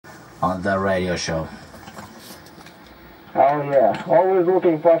on the radio show. Oh yeah, always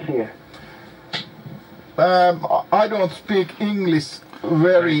looking Pasi. I don't speak English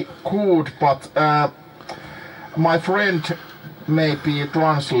very good, but my friend maybe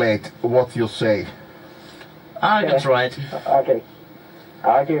translate what you say. I can try it. Okay.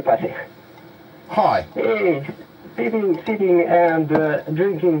 Okay, Pasi. Hi. Hey, sitting and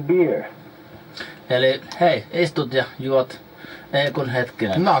drinking beer. Eli hei, istut ja juot. Ei kun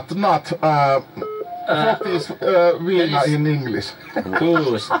hetkinen. Not. What is viina in English?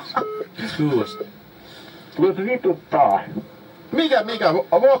 Goose. Nyt vituttaa. Mikä?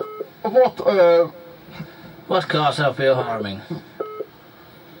 What cause of your harming?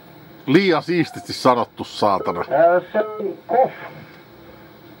 Liian siististi sanottu, saatana. Se cough.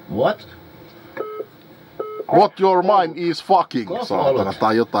 What? What your mind is fucking, Kof saatana. olut.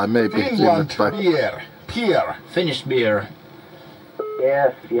 Tai jotain, maybe Finland sinne päin. beer. Finnish beer.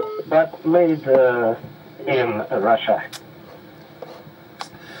 Yes, but made in Russia.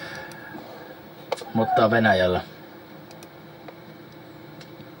 Mutta Venäjällä.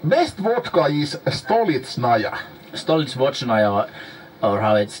 Best vodka is Stolitsnaja. Stolitsvochnaja, or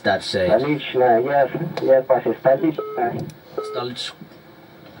how it's that say? Stolichna, yes, Pasi, Stolichna. Stolits...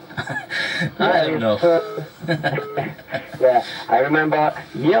 I don't know. Yeah, I remember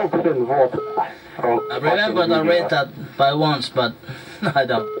Yeltsin vodka from... I remember I read that by once, but I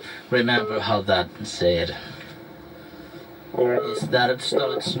don't remember how that said. Yeah. Is that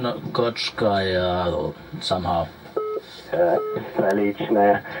Stolitsnokotskaya somehow?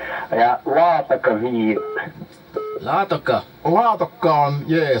 Stolichna. Ja laatakaviina. Laatokka on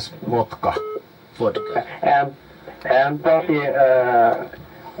jees vodka. vodka. And Pasi,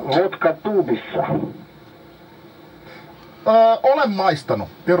 vodka tuubissa. Olen maistanut.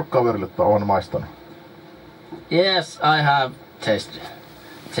 Kerro kaverille, että olen maistanut. Yes, I have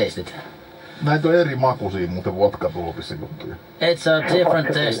tasted. Näitä on eri makuisia muuten vodka-tuubissa juttuja. It's a different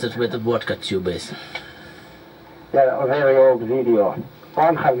taste with the vodka tubes. Yeah, a very old video.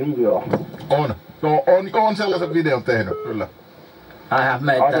 Vanha video. On. No, on sellaisen videon tehnyt, kyllä. I have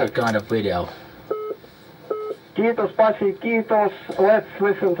made that kind of video. Kiitos Pasi, kiitos. Let's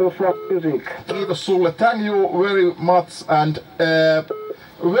listen to some music. Kiitos sulle. Thank you very much and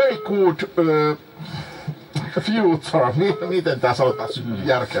very good future. Miten tää sanotaan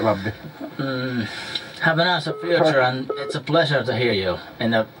järkevämmin? Have a nice future and it's a pleasure to hear you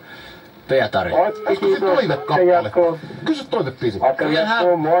in the Pietari. Olisiko se toivekappale? Kysy toivepisi.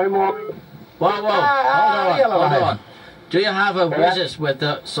 Moi moi. Wow, hold on. Do you have a wishes with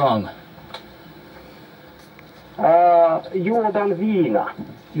the song? Juotan viina.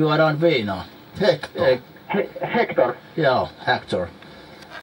 Juodaan viinaa. Hector. Hector. Joo, Hector.